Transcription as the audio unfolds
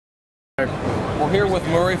We're here with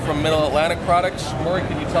Murray from Middle Atlantic Products. Murray,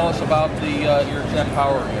 can you tell us about your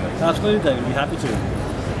ExactPower unit? Absolutely, David. I'd be happy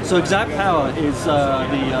to. So ExactPower is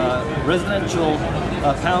the residential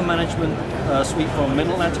power management suite from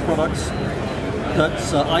Middle Atlantic Products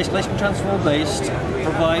that's isolation transformer based,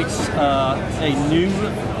 provides a new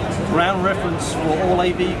ground reference for all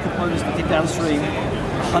AV components that kick downstream,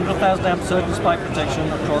 100,000 amp circuit spike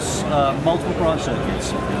protection across multiple branch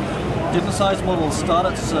circuits. Different size models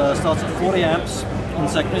starts at 40 amps on the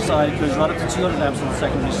secondary side, goes right up to 200 amps on the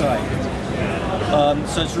secondary side.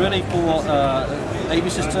 So it's really for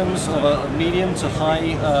AV systems of a medium to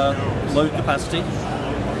high load capacity.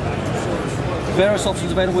 Various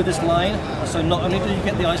options available with this line. So not only do you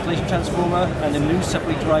get the isolation transformer and a new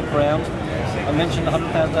separately derived ground, I mentioned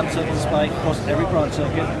 100,000 amp circuit spike across every branch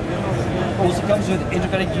circuit. Also comes with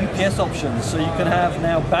integrated UPS options, so you can have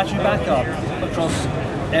now battery backup across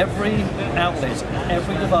every outlet,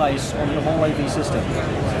 every device on the whole AV system.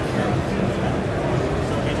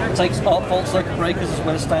 It takes arc fault circuit breakers as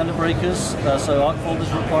well as standard breakers, so arc fault is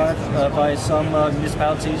required by some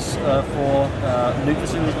municipalities for new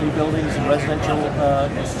facilities, new buildings, and residential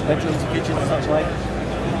bedrooms, kitchens and such like.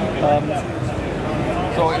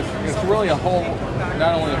 So it's really a whole,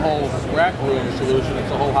 not only a whole rack room solution,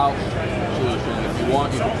 it's a whole house solution. If you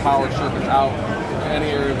want, you can power circuits out to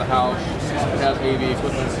any area of the house. It has AV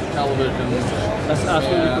equipment, televisions. That's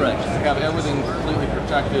absolutely correct. Have everything completely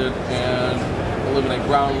protected and eliminate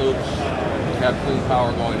ground loops. Have clean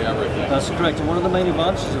power going to everything. That's correct. And one of the main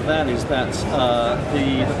advantages of that is that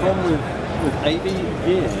the problem with AV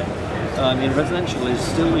gear in residential is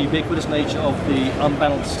still the ubiquitous nature of the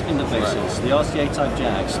unbalanced interfaces, the RCA type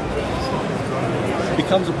jacks. It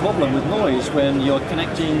becomes a problem with noise when you're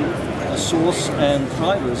connecting a source and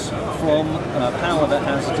drivers from power that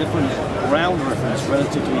has a different ground reference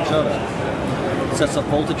relative to each other. It sets up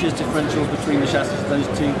voltages differentials between the chassis of those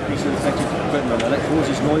two pieces of connected equipment, and it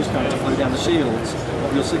causes noise current to flow down the shields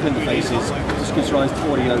of your signal interfaces, which gives rise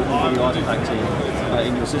to audio and video artifacting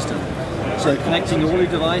in your system. So connecting all your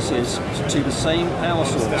devices to the same power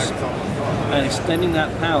source and extending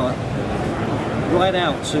that power right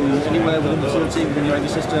out to anywhere within the facility, within your AV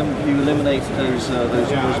system, you eliminate those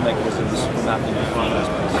noise mechanisms from happening in the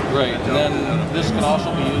first place. Great, and then this can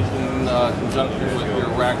also be used in conjunction with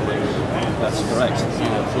your rack rigs. That's correct.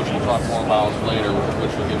 Which we'll talk more about later,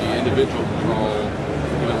 which will give you individual control,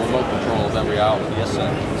 even remote control of every outlet. Yes,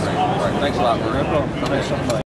 sir. Great. All right, thanks a lot, Murray. No problem. Thanks so much.